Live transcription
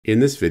In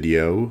this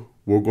video,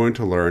 we're going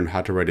to learn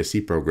how to write a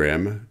C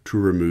program to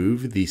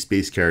remove the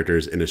space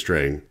characters in a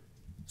string.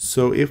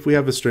 So if we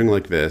have a string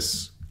like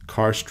this,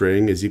 char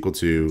string is equal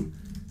to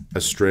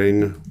a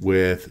string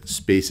with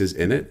spaces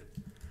in it.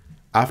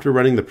 After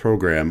running the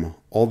program,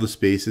 all the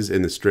spaces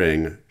in the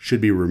string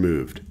should be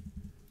removed.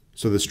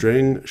 So the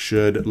string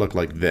should look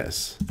like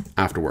this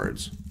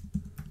afterwards.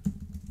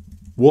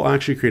 We'll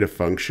actually create a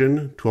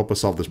function to help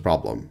us solve this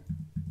problem.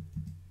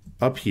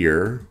 Up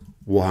here,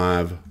 we'll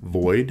have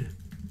void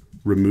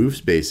remove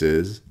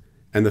spaces,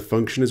 and the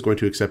function is going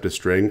to accept a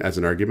string as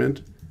an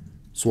argument.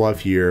 So we'll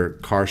have here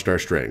char star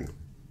string.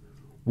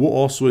 We'll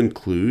also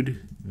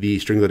include the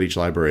string.h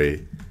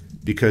library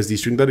because the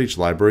string.h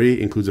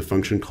library includes a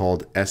function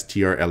called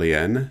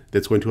strlen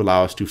that's going to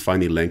allow us to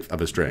find the length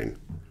of a string.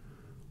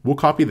 We'll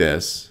copy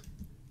this,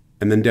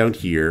 and then down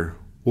here,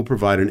 we'll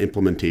provide an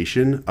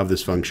implementation of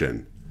this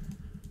function.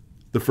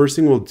 The first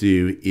thing we'll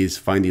do is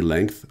find the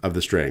length of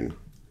the string.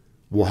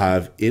 We'll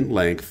have int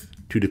length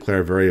to declare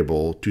a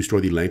variable to store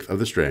the length of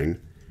the string,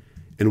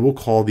 and we'll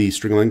call the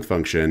string length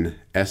function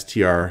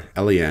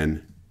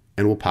strlen,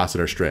 and we'll pass it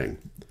our string.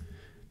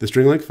 The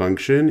string length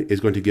function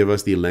is going to give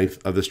us the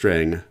length of the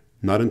string,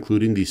 not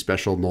including the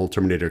special null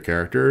terminator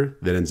character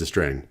that ends the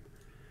string.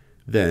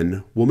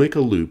 Then we'll make a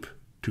loop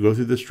to go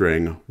through the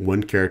string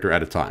one character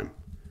at a time.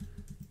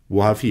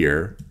 We'll have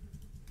here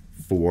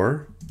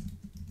for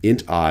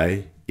int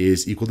I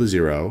is equal to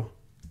 0,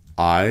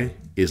 I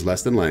is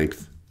less than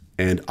length,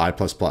 and I++.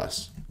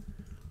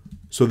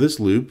 So this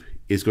loop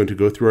is going to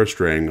go through our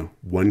string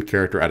one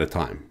character at a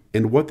time.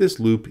 And what this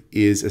loop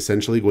is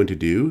essentially going to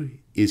do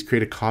is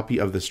create a copy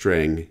of the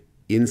string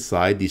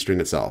inside the string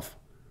itself.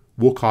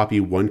 We'll copy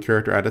one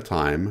character at a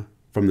time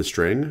from the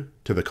string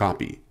to the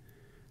copy.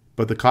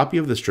 But the copy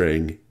of the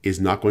string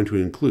is not going to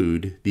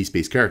include these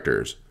space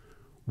characters.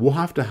 We'll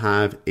have to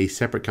have a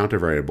separate counter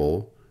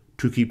variable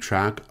to keep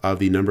track of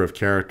the number of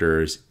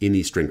characters in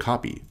the string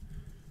copy.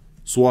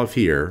 So we'll have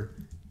here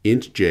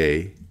int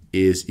j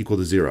is equal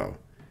to 0.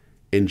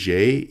 And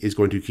j is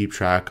going to keep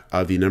track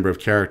of the number of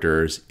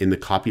characters in the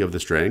copy of the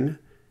string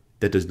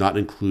that does not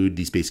include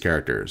the space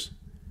characters.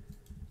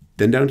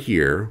 Then down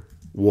here,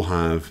 we'll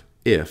have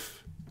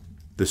if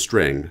the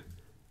string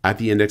at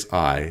the index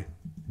I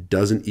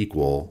doesn't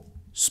equal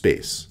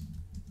space.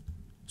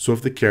 So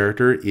if the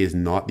character is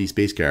not the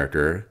space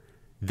character,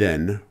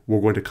 then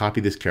we're going to copy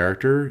this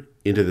character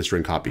into the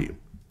string copy.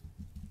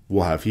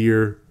 We'll have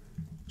here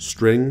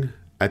string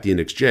at the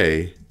index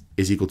j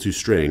is equal to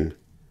string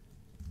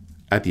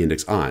at the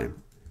index I,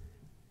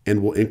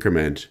 and we'll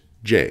increment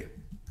j.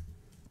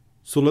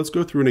 So let's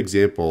go through an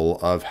example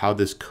of how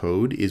this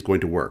code is going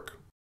to work.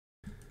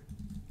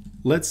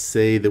 Let's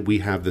say that we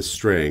have the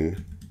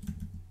string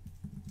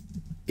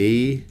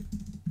a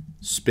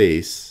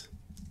space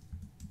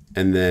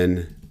and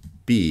then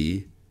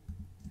b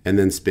and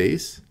then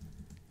space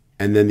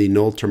and then the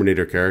null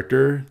terminator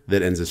character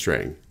that ends the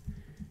string.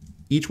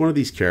 Each one of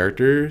these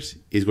characters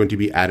is going to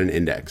be at an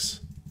index.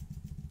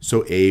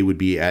 So a would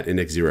be at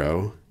index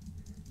 0,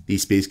 the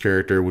space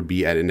character would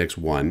be at index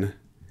 1,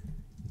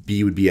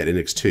 b would be at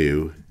index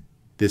 2,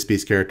 this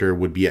space character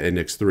would be at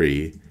index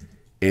 3,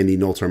 and the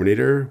null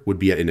terminator would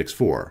be at index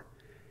 4.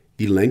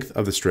 The length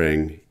of the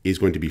string is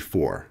going to be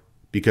 4,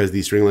 because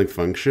the string length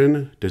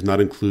function does not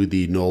include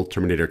the null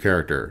terminator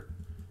character.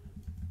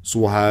 So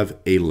we'll have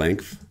a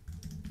length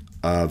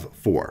of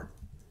 4.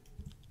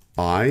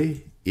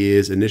 I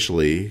is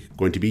initially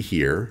going to be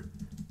here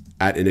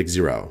at index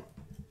 0,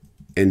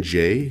 and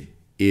j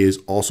is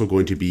also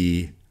going to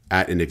be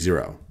at index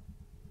 0.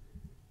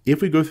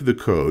 If we go through the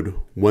code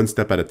one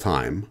step at a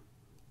time,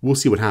 we'll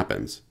see what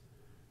happens.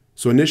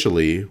 So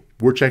initially,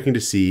 we're checking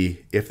to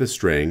see if the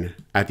string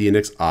at the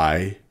index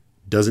I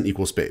doesn't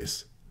equal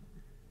space.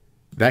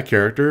 That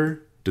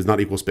character does not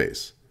equal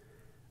space.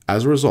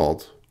 As a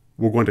result,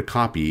 we're going to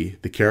copy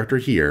the character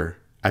here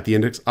at the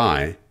index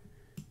I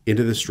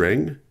into the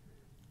string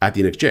at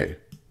the index j.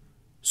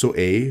 So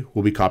a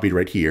will be copied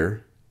right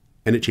here,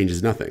 and it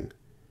changes nothing.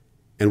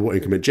 And we'll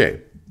increment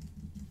j.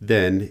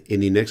 Then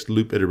in the next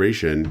loop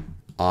iteration,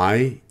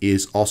 I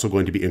is also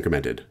going to be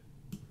incremented.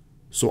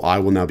 So I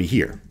will now be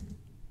here.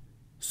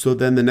 So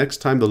then the next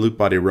time the loop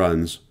body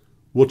runs,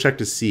 we'll check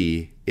to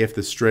see if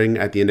the string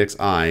at the index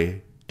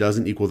I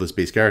doesn't equal the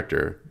space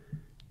character.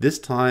 This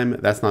time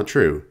that's not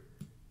true.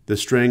 The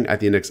string at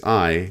the index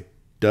I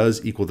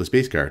does equal the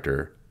space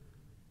character.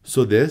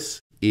 So this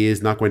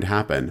is not going to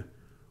happen.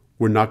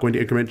 We're not going to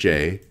increment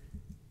j,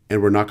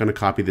 and we're not going to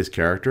copy this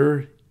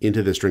character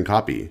into the string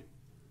copy.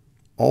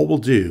 All we'll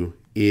do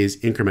is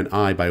increment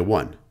I by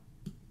 1.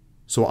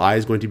 So I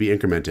is going to be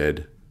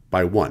incremented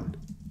by 1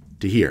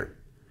 to here.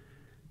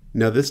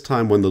 Now this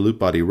time when the loop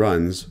body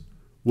runs,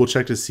 we'll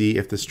check to see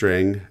if the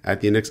string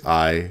at the index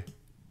I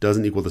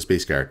doesn't equal the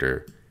space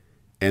character.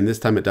 And this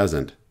time it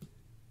doesn't.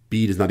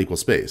 B does not equal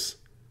space.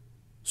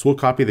 So we'll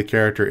copy the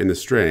character in the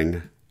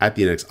string at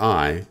the index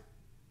I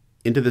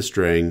into the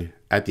string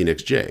at the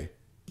index j.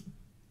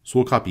 So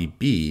we'll copy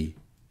B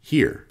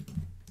here.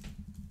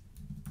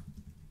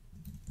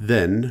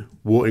 Then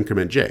we'll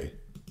increment j.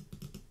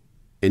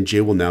 and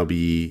j will now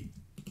be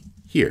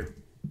here.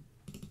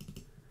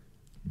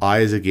 I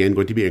is again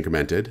going to be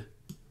incremented,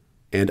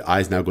 and I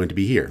is now going to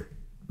be here.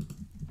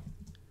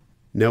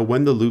 Now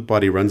when the loop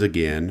body runs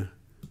again,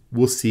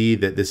 we'll see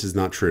that this is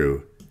not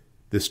true.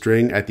 The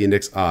string at the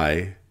index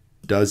I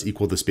does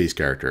equal the space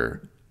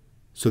character.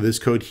 So this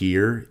code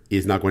here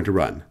is not going to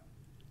run.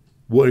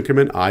 We'll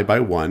increment I by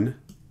 1,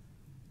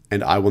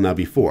 and I will now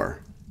be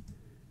 4.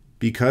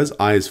 Because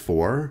I is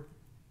 4,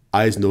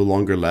 I is no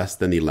longer less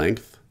than the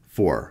length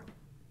 4.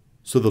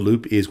 So the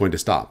loop is going to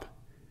stop.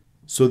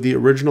 So the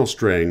original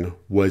string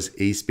was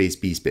A space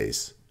B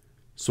space.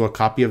 So a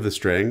copy of the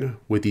string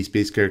with these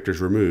space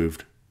characters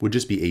removed would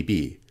just be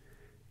AB.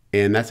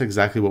 And that's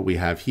exactly what we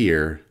have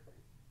here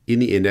in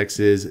the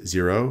indexes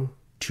 0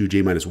 to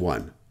j minus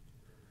 1.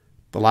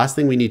 The last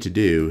thing we need to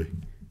do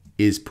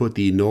is put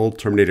the null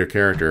terminator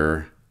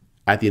character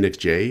at the index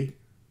j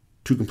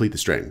to complete the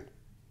string.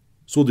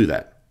 So we'll do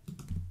that.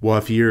 We'll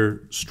have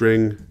here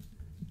string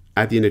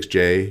at the index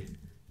j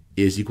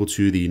is equal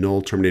to the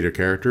null terminator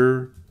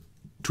character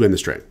to end the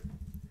string.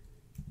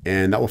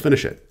 And that will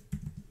finish it.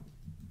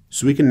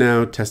 So we can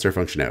now test our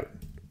function out.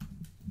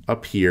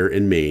 Up here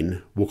in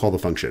main, we'll call the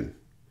function.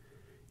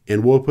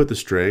 And we'll put the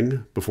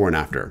string before and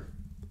after.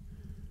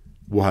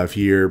 We'll have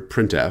here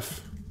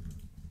printf,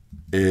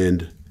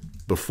 and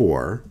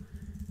before,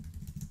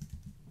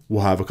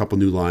 we'll have a couple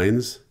new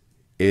lines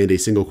and a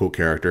single quote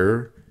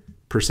character,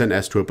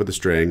 %s to output the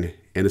string,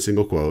 and a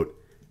single quote,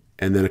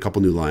 and then a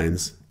couple new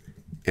lines,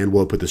 and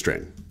we'll output the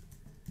string.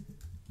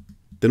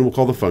 Then we'll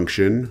call the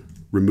function,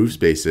 remove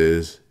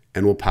spaces,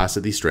 and we'll pass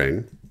it the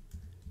string.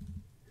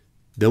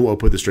 Then we'll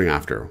output the string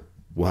after.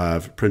 We'll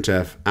have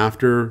printf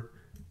after,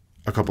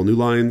 a couple new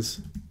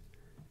lines,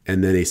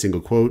 and then a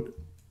single quote,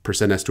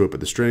 %s to output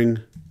the string,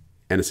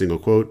 and a single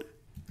quote,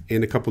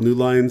 and a couple new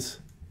lines,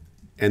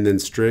 and then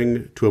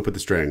string to output the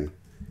string.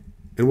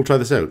 And we'll try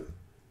this out.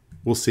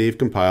 We'll save,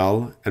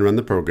 compile, and run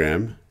the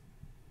program.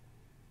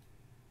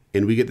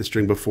 And we get the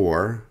string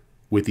before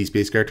with these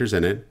space characters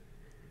in it,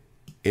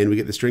 and we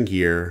get the string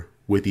here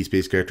with these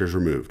space characters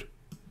removed.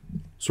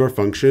 So our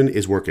function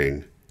is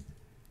working.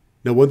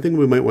 Now one thing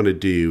we might want to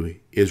do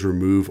is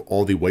remove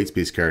all the white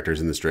space characters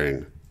in the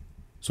string.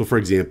 So for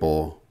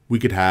example, we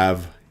could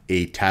have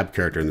a tab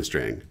character in the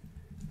string,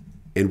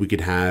 and we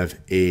could have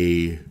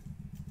a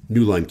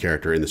new line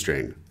character in the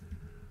string.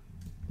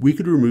 We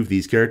could remove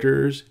these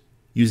characters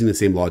using the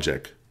same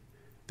logic.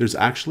 There's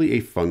actually a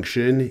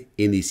function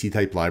in the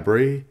C-type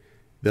library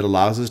that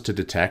allows us to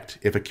detect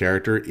if a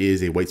character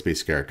is a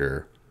whitespace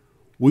character.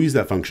 We'll use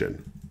that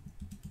function.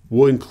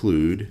 We'll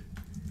include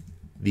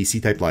the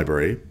C-type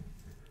library,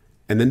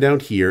 and then down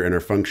here in our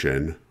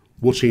function,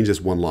 we'll change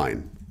this one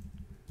line.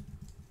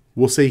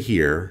 We'll say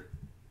here,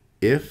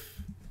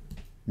 if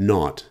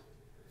not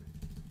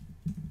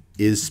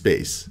is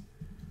space,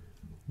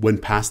 when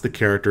past the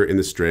character in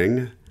the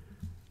string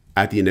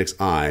at the index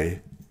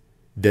I,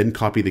 then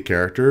copy the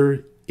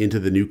character into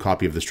the new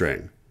copy of the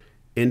string.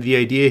 And the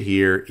idea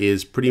here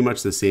is pretty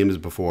much the same as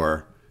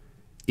before.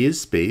 Is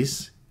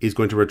space is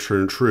going to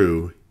return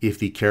true if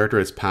the character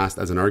it's passed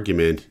as an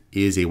argument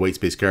is a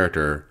whitespace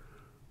character.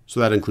 So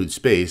that includes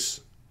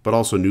space, but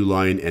also new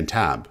line and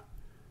tab.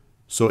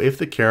 So if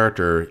the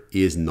character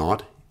is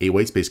not a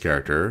whitespace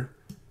character,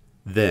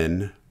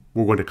 then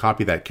we're going to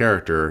copy that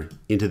character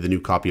into the new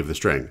copy of the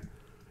string.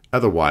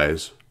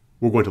 Otherwise,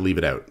 we're going to leave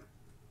it out.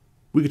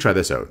 We could try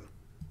this out.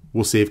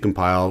 We'll save,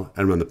 compile,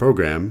 and run the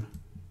program.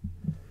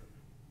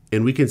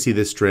 And we can see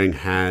this string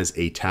has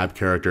a tab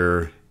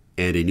character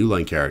and a new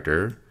line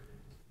character,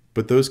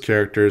 but those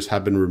characters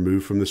have been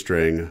removed from the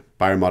string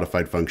by our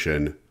modified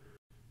function.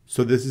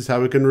 So this is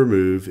how we can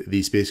remove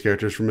these space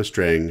characters from a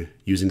string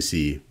using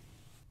C.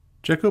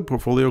 Check out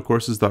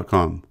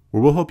portfoliocourses.com,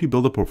 where we'll help you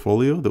build a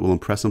portfolio that will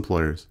impress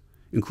employers,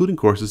 including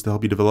courses to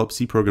help you develop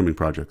C programming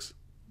projects.